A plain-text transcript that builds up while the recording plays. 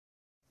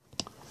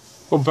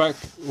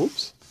Well,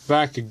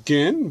 back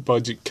again.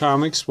 Budget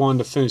Comics.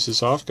 Wanted to finish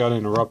this off. Got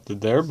interrupted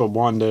there, but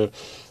wanted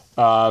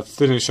to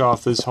finish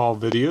off this haul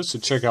video. So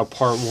check out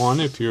part 1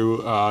 if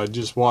you're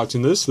just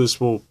watching this. This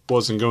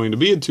wasn't going to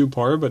be a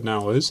 2-parter, but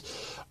now is.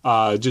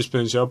 Just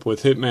finished up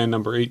with Hitman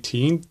number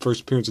 18.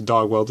 First appearance of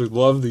Dog Welder.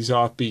 Love these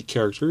offbeat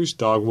characters.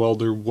 Dog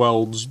Welder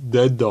welds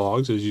dead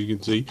dogs, as you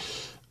can see,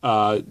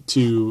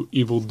 to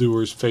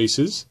evildoers'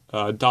 faces.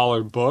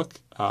 Dollar book.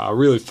 A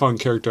really fun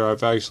character.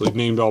 I've actually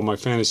named all my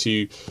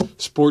fantasy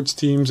sports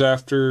teams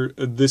after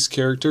this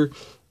character.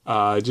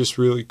 Just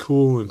really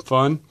cool and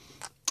fun.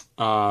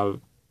 Like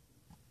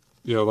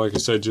I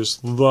said,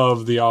 just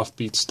love the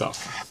offbeat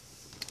stuff.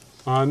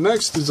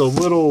 Next is a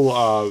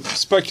little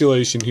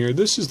speculation here.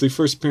 This is the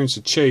first appearance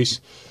of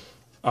Chase,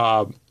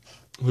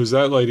 who's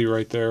that lady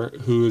right there,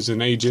 who is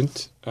an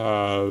agent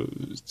for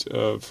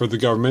the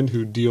government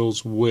who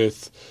deals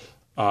with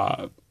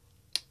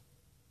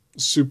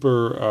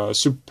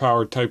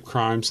superpower type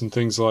crimes and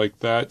things like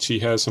that. She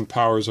has some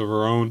powers of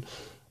her own.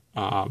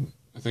 I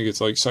think it's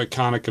like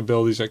psionic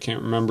abilities. I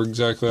can't remember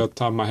exactly off the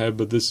top of my head,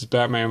 but this is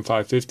Batman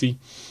 550.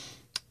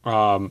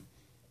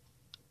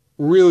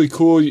 Really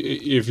cool.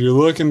 If you're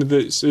looking at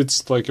this,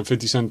 it's like a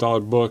 50-cent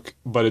book,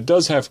 but it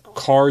does have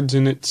cards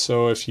in it,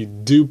 so if you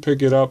do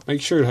pick it up,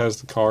 make sure it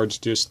has the cards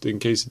just in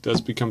case it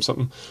does become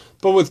something.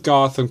 But with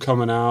Gotham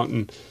coming out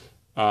and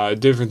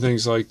different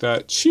things like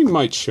that, she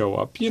might show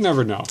up. You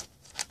never know.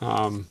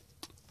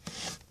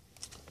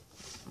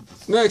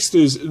 Next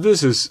is,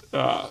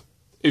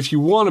 if you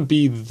want to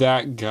be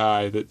that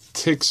guy that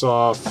ticks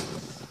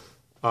off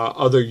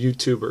other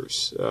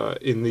YouTubers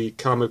in the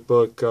comic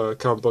book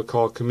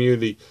haul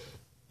community,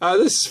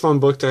 this is a fun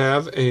book to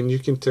have, and you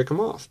can tick them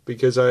off,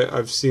 because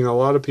I've seen a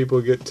lot of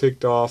people get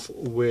ticked off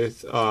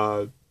with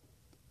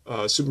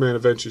Superman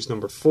Adventures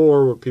number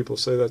 4, where people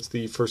say that's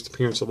the first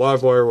appearance of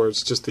Livewire, where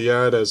it's just the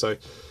ad, as I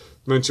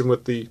mentioned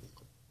with the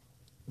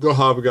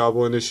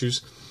Hobgoblin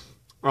issues.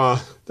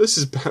 This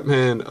is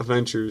Batman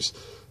Adventures,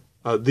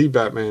 the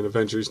Batman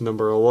Adventures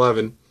number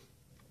 11.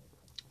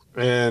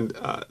 And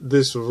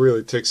this will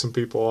really tick some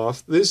people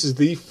off. This is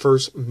the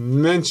first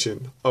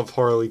mention of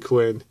Harley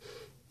Quinn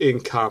in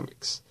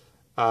comics.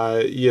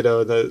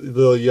 The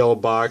little yellow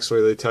box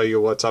where they tell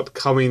you what's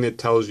upcoming. It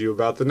tells you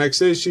about the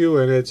next issue,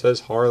 and it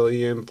says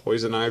Harley and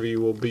Poison Ivy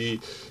will be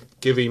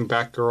giving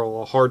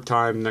Batgirl a hard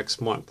time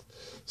next month.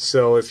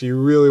 So if you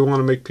really want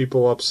to make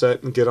people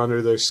upset and get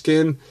under their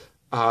skin,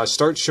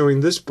 start showing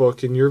this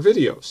book in your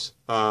videos.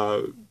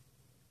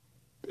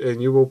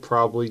 And you will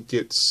probably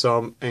get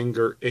some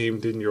anger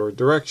aimed in your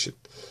direction.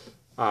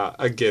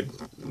 Again,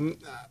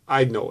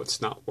 I know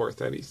it's not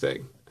worth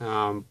anything,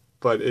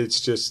 but it's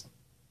just,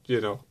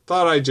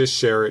 thought I'd just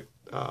share it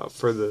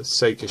for the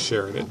sake of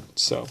sharing it.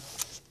 So,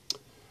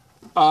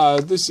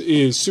 this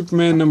is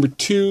Superman number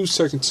 2,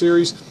 second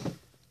series.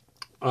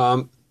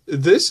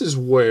 This is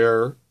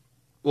where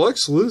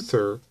Lex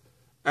Luthor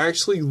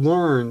actually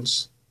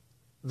learns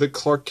that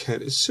Clark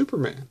Kent is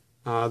Superman.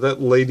 That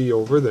lady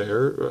over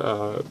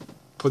there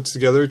puts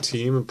together a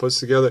team and puts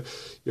together,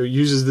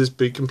 uses this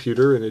big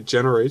computer, and it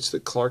generates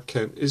that Clark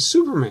Kent is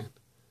Superman.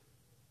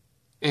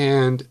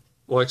 And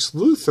Lex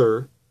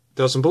Luthor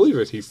doesn't believe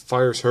it. He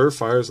fires her,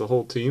 fires the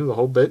whole team, the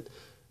whole bit,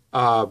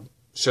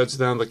 shuts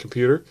down the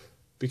computer,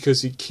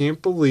 because he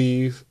can't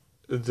believe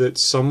that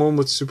someone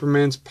with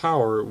Superman's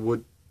power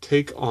would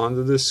take on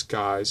the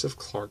disguise of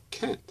Clark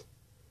Kent.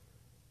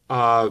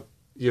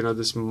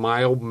 This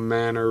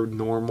mild-mannered,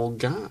 normal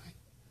guy.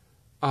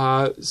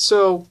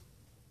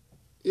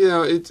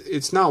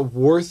 It's not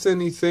worth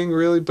anything,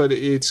 really, but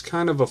it's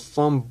kind of a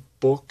fun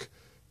book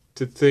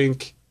to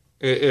think,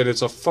 and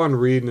it's a fun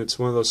read, and it's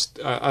one of those,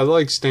 I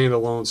like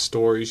standalone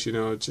stories,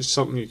 it's just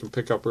something you can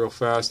pick up real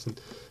fast, in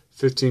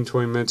 15,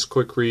 20 minutes,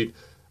 quick read.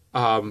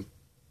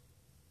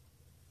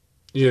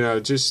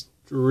 Just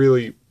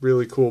really,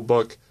 really cool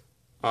book.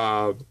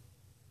 And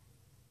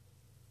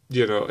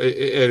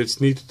it's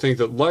neat to think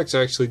that Lex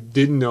actually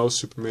did know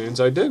Superman's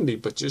identity,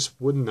 but just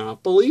would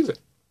not believe it,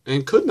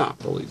 and could not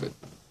believe it.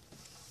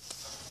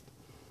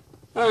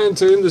 And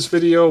to end this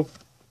video,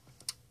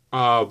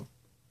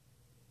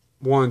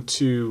 want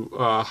to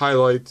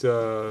highlight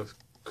the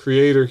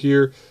creator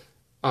here.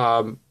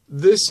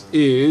 This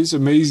is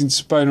Amazing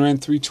Spider-Man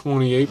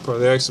 328, part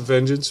of the Acts of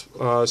Vengeance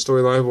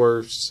storyline,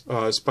 where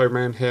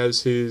Spider-Man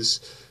has his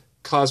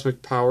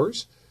cosmic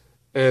powers.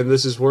 And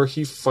this is where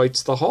he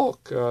fights the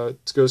Hulk.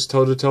 Goes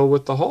toe-to-toe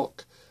with the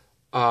Hulk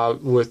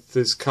with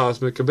his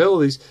cosmic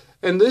abilities.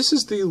 And this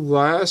is the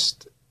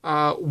last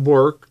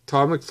work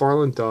Todd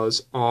McFarlane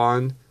does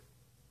on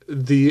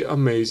the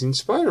Amazing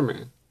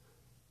Spider-Man.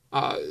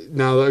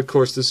 Now, of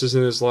course, this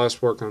isn't his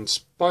last work on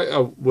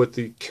with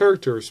the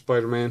character of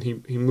Spider-Man.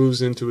 He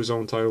moves into his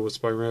own title with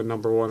Spider-Man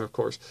number 1, of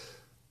course.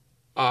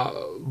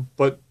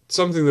 But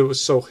something that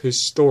was so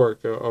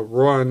historic, a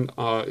run,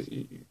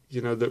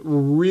 that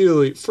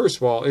really, first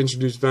of all,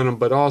 introduced Venom,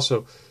 but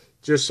also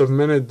just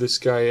cemented this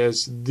guy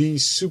as the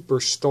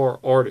superstar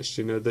artist.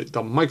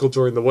 The Michael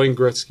Jordan, the Wayne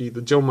Gretzky,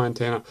 the Joe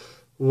Montana,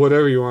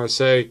 whatever you want to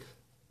say.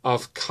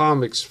 of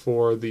comics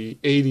for the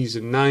 80s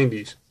and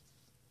 90s.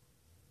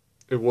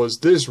 It was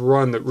this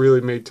run that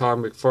really made Todd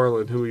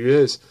McFarlane who he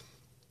is.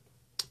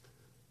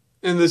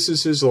 And this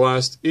is his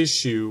last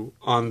issue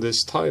on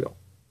this title.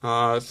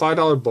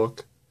 $5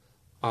 book.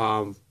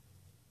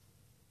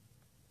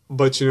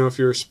 But, you know, if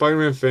you're a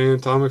Spider-Man fan,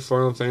 Todd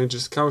McFarlane fan,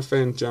 just a comic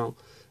fan in general,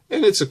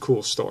 and it's a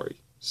cool story.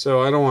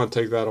 So I don't want to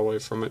take that away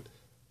from it.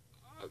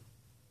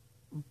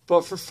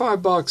 But for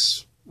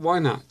 $5, why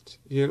not?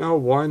 You know,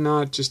 why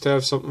not just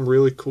have something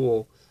really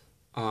cool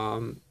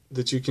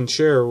that you can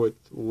share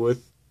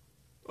with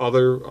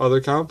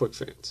other comic book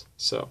fans?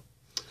 So,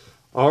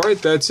 all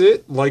right, that's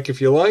it. Like if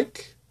you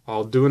like.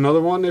 I'll do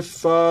another one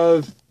if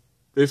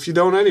you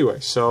don't anyway.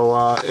 So,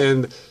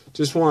 and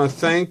just want to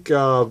thank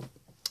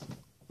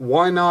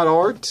Why Not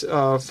Art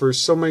for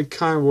so many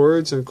kind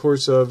words, and of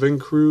course Vin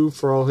Crew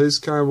for all his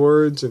kind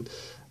words, and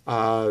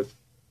got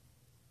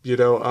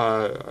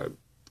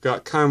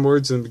kind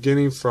words in the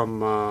beginning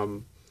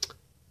from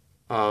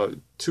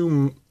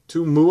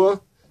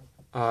Tumua,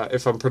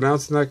 if I'm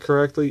pronouncing that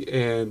correctly,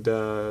 and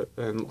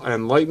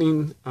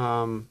Lightning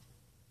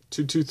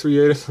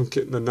 2238 if I'm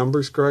getting the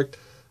numbers correct.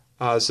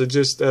 So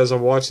just as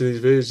I'm watching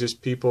these videos,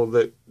 just people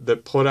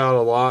that put out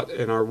a lot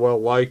and are well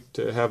liked,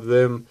 to have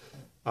them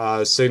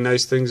say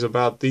nice things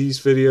about these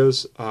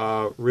videos,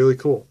 really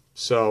cool.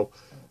 So,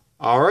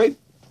 all right,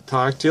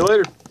 talk to you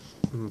later.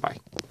 Bye.